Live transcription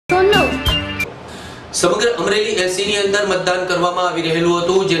સમગ્ર અમરેલી એસસીની અંદર મતદાન કરવામાં આવી રહેલું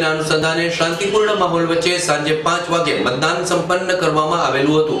હતું, જેના અનુસંધાને શાંતિપૂર્ણ માહોલ વચ્ચે સાંજે 5 વાગે મતદાન સંપન્ન કરવામાં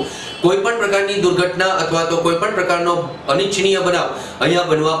આવેલું હતું। કોઈ પણ પ્રકારની દુર્ઘટના અથવા તો કોઈ પણ પ્રકારનો અનિચ્છનીય બનાવ અહીંયા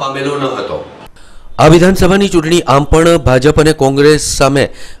બનવા પામેલો ન હતો। આ વિધાનસભાની ચૂંટણી આમ પણ ભાજપ અને કોંગ્રેસ સામે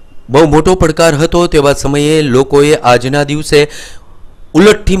બહુ મોટો પડકાર હતો। તેવા સમયે લોકોએ આજના દિવસે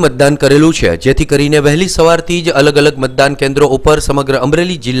ઉલટથી મતદાન કરેલું છે, જેથી કરીને વહેલી સવારથી જ અલગ અલગ મતદાન કેન્દ્રો ઉપર સમગ્ર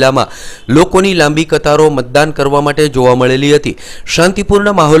અમરેલી જિલ્લામાં લોકોની લાંબી કતારો મતદાન કરવા માટે જોવા મળેલી હતી।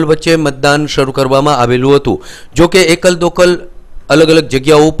 શાંતિપૂર્ણ માહોલ વચ્ચે મતદાન શરૂ કરવામાં આવેલું હતું। જો કે એકલ દોકલ અલગ અલગ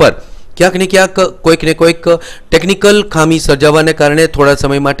જગ્યાઓ ઉપર ક્યાંક ને ક્યાંક કોઈક ને કોઈક ટેકનિકલ ખામી સર્જાવાને કારણે થોડા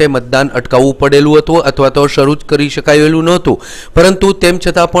સમય માટે મતદાન અટકાવવું પડેલું હતું અથવા તો શરૂ જ કરી શકાયેલું નહોતું। પરંતુ તેમ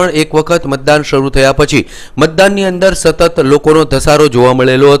છતાં પણ એક વખત મતદાન શરૂ થયા પછી મતદાનની અંદર સતત લોકોનો ધસારો જોવા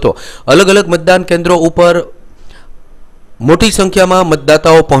મળેલો હતો। અલગ અલગ મતદાન કેન્દ્રો ઉપર મોટી સંખ્યામાં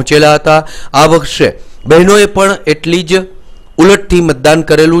મતદાતાઓ પહોંચેલા હતા। આ વર્ષે બહેનોએ પણ એટલી જ ઉલટથી મતદાન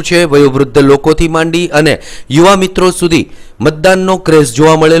કરેલું છે। વયોવૃદ્ધ લોકોથી માંડી અને યુવા મિત્રો સુધી મતદાનનો ક્રેઝ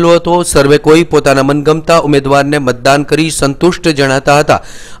જોવા મળેલો હતો। સર્વે કોઈ પોતાના મનગમતા ઉમેદવારને મતદાન કરી સંતુષ્ટ જણાતા હતા।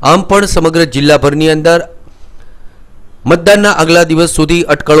 આમ પણ સમગ્ર જિલ્લાભરની અંદર મતદાનના આગલા દિવસ સુધી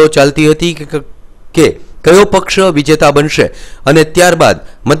અટકળો ચાલતી હતી કે કયો પક્ષ વિજેતા બનશે અને ત્યારબાદ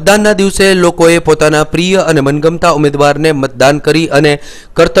મતદાનના દિવસે લોકોએ પોતાના પ્રિય અને મનગમતા ઉમેદવારને મતદાન કરી અને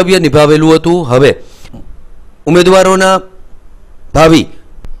કર્તવ્ય નિભાવેલું હતું। હવે ઉમેદવારોના ભાવિ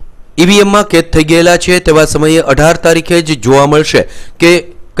ઈવીએમમાં કેદ થઈ ગયેલા છે। તેવા સમયે 18 તારીખે જ જોવા મળશે કે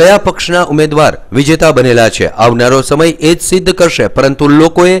કયા પક્ષના ઉમેદવાર વિજેતા બનેલા છે। આવનારો સમય એ જ સિદ્ધ કરશે, પરંતુ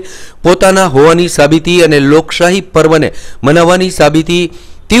લોકોએ પોતાના હોવાની સાબિતી અને લોકશાહી પર્વને મનાવવાની સાબિતી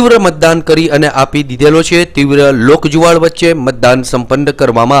તીવ્ર મતદાન કરી અને આપી દીધેલો છે। તીવ્ર લોકજુવાળ વચ્ચે મતદાન સંપન્ન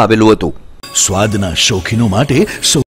કરવામાં આવેલું હતું। સ્વાદના શોખીનો માટે